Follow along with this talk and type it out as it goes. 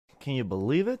Can you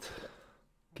believe it?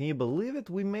 Can you believe it?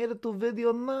 We made it to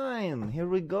video 9. Here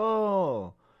we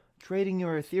go. Trading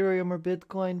your Ethereum or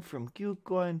Bitcoin from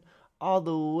KuCoin all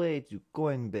the way to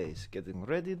CoinBase. Getting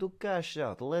ready to cash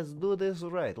out. Let's do this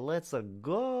right. Let's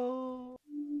go.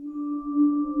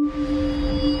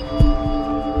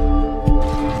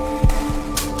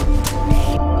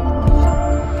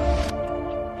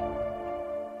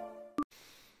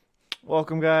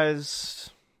 Welcome,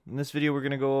 guys. In this video, we're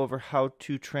going to go over how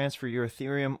to transfer your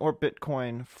Ethereum or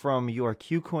Bitcoin from your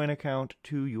KuCoin account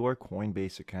to your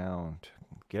CoinBase account.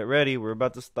 Get ready. We're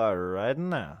about to start right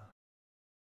now.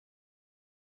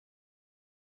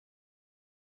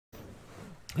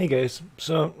 Hey guys,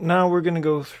 so now we're going to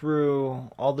go through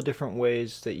all the different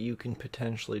ways that you can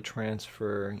potentially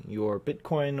transfer your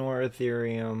Bitcoin or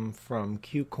Ethereum from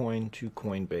KuCoin to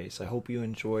CoinBase. I hope you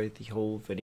enjoy the whole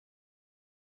video.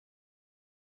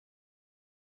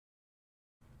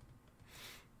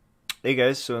 Hey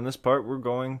guys, so in this part we're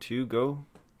going to go...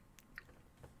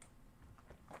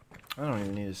 I don't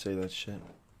even need to say that shit.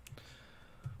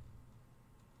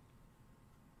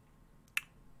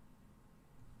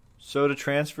 So to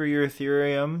transfer your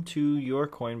Ethereum to your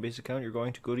CoinBase account, you're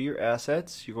going to go to your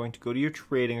assets, you're going to go to your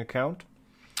trading account.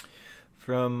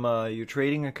 From your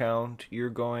trading account, you're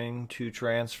going to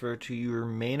transfer to your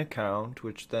main account,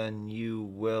 which then you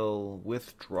will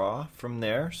withdraw from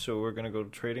there. So we're going to go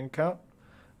to trading account.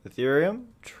 Ethereum,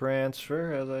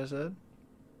 transfer, as I said.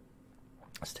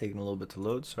 It's taking a little bit to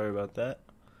load, sorry about that.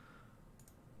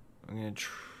 I'm going to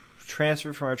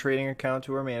transfer from our trading account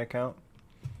to our main account.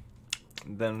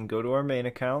 Then go to our main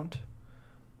account.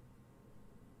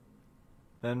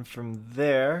 Then from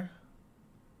there,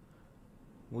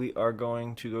 we are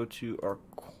going to go to our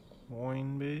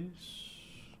CoinBase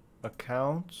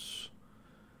accounts.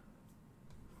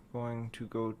 We're going to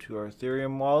go to our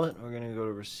Ethereum wallet. We're going to go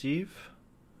to receive.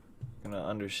 We're going to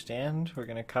understand. We're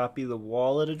going to copy the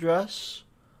wallet address.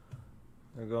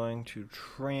 We're going to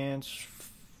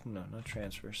not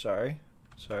transfer, sorry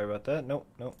about that. Nope.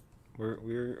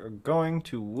 We're going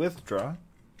to withdraw.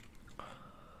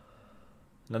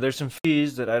 Now there's some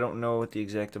fees that I don't know what the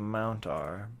exact amount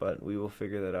are, but we will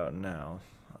figure that out now.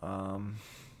 I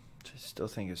still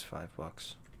think it's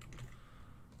 $5.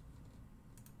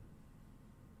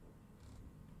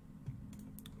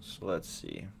 So let's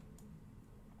see.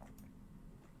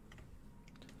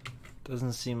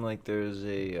 Doesn't seem like there's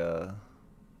a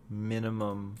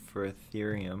minimum for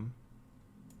Ethereum.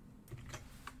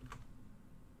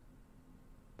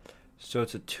 So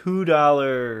it's a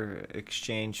 $2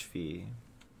 exchange fee.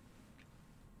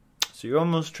 So you're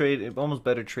almost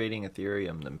better trading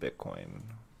Ethereum than Bitcoin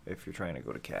if you're trying to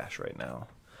go to cash right now,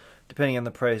 depending on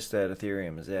the price that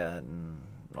Ethereum is at and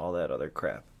all that other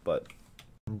crap. But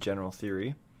in general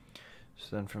theory.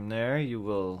 So then from there you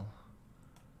will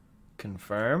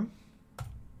confirm.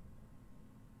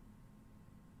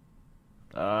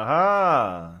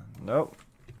 Aha! Nope.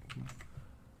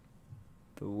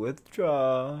 The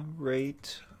withdraw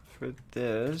rate for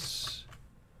this,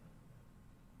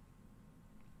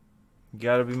 you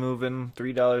gotta be moving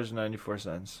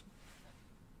 $3.94.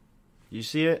 You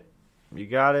see it? You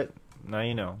got it? Now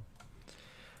you know.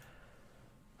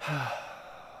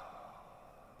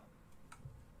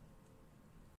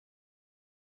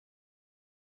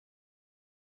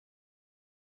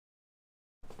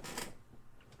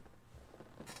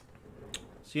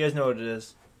 So you guys know what it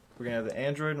is. We're going to have the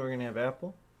Android and we're going to have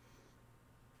Apple.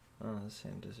 Oh, this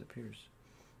hand disappears.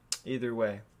 Either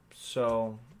way.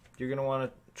 So you're going to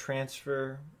want to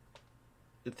transfer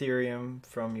Ethereum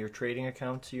from your trading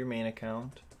account to your main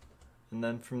account. And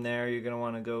then from there you're going to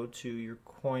want to go to your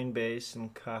CoinBase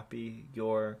and copy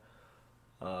your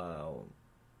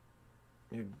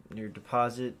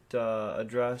deposit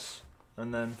address.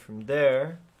 And then from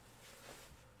there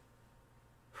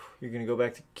you're going to go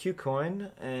back to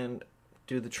KuCoin and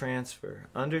do the transfer.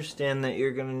 Understand that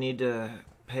you're going to need to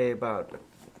pay about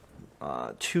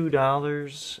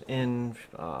 $2 in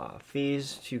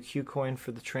fees to KuCoin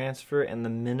for the transfer, and the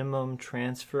minimum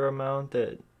transfer amount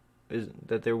that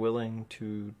they're willing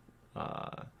to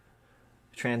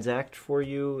transact for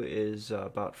you is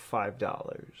about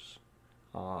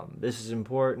 $5. This is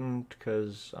important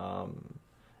because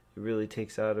it really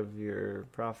takes out of your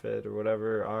profit or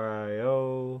whatever,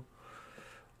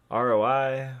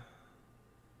 ROI.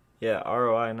 Yeah,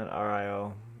 ROI, not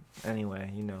RIO. Anyway,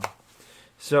 you know.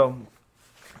 So,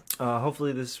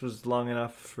 hopefully this was long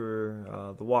enough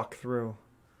for the walkthrough.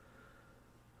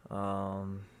 A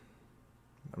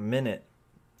minute,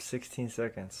 16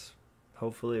 seconds.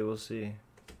 Hopefully we'll see.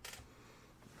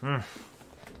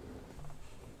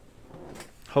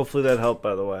 Hopefully that helped,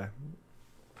 by the way.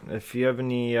 If you have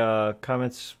any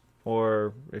comments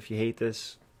or if you hate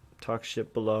this, talk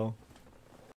shit below.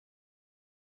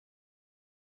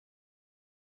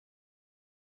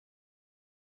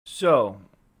 So,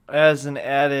 as an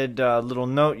added little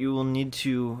note, you will need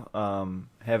to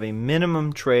have a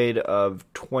minimum trade of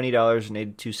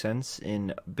 $20.82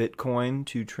 in Bitcoin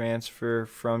to transfer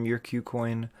from your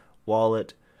KuCoin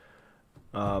wallet,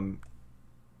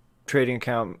 trading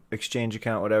account, exchange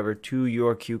account, whatever, to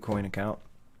your KuCoin account.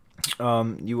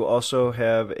 You will also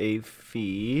have a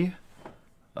fee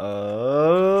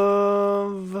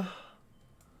of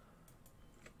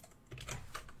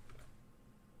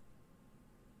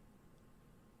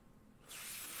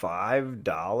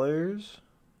 $5.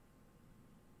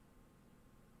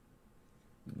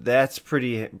 That's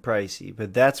pretty pricey,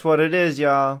 but that's what it is,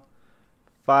 y'all.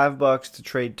 $5 to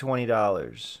trade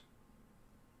 $20.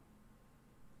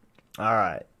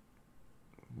 Alright.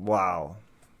 Wow.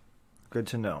 Good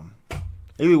to know.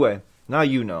 Either way, now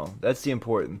you know. That's the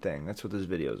important thing. That's what this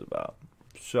video is about.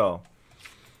 So,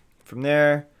 from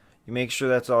there, you make sure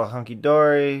that's all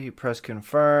hunky-dory. You press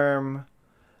confirm.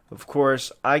 Of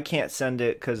course, I can't send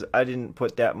it because I didn't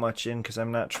put that much in because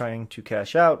I'm not trying to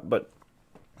cash out. But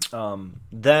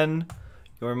then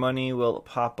your money will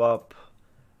pop up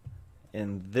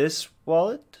in this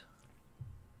wallet.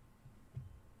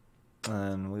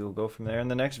 And we will go from there in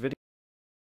the next video.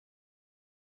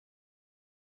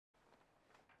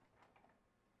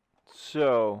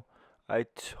 So, I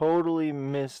totally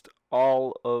missed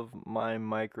all of my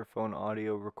microphone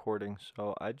audio recording,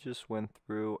 so I just went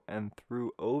through and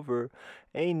threw over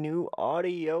a new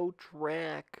audio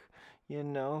track, you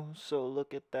know, so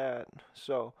look at that.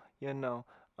 So, you know,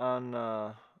 on,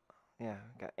 yeah,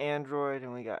 we got Android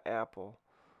and we got Apple.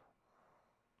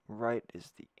 Right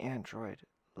is the Android,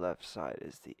 left side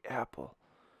is the Apple.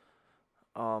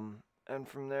 And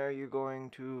from there you're going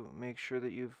to make sure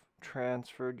that you've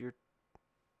transferred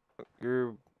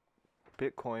your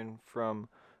Bitcoin from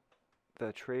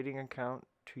the trading account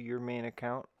to your main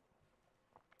account,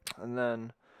 and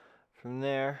then from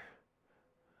there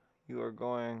you are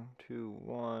going to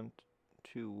want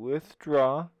to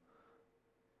withdraw,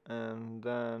 and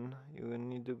then you will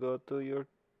need to go to your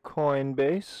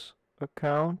CoinBase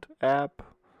account app.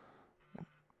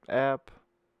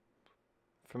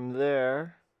 From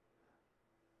there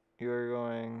you're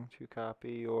going to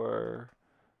copy your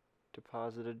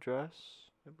deposit address.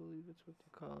 I believe it's what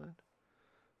you call it.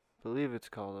 I believe it's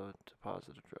called a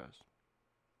deposit address.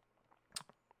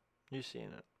 You've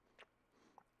seen it.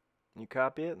 You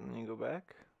copy it and you go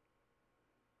back.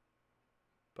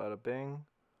 Bada bing.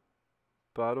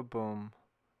 Bada boom.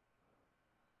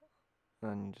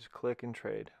 Then you just click and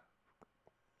trade.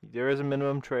 There is a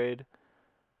minimum trade.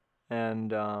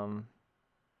 And,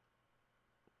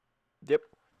 yep.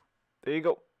 There you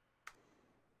go.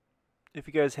 If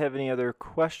you guys have any other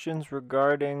questions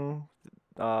regarding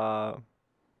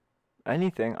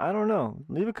anything, I don't know,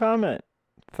 leave a comment.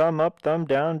 Thumb up, thumb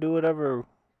down, do whatever.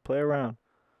 Play around.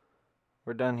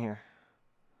 We're done here.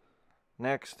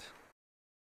 Next.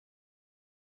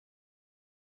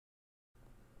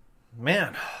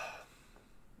 Man,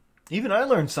 even I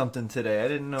learned something today. I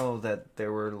didn't know that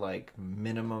there were like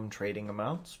minimum trading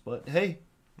amounts, but hey,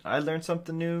 I learned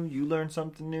something new, you learned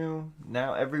something new.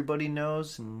 Now everybody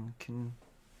knows and can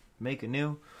make a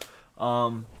new.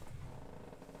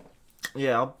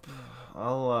 Yeah,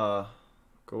 I'll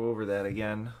go over that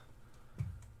again.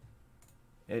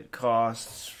 It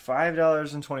costs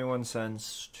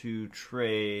 $5.21 to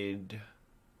trade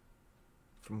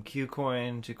from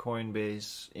KuCoin to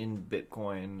CoinBase in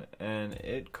Bitcoin, and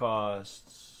it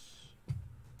costs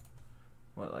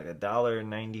what, like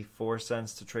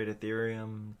 $1.94 to trade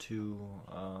Ethereum to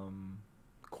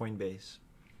CoinBase.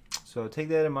 So take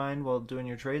that in mind while doing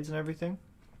your trades and everything.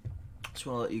 Just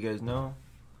want to let you guys know.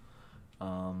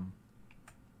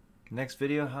 Next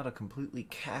video, how to completely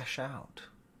cash out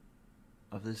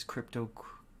of this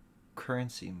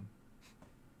cryptocurrency.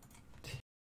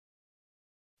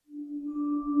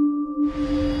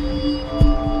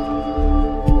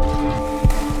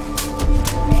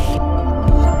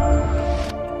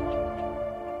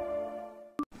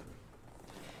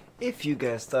 If you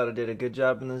guys thought I did a good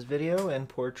job in this video and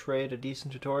portrayed a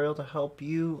decent tutorial to help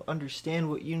you understand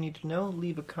what you need to know,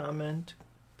 leave a comment,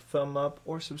 thumb up,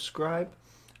 or subscribe.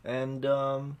 And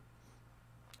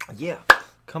yeah,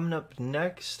 coming up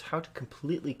next, how to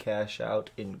completely cash out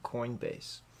in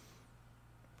CoinBase.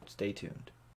 Stay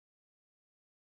tuned.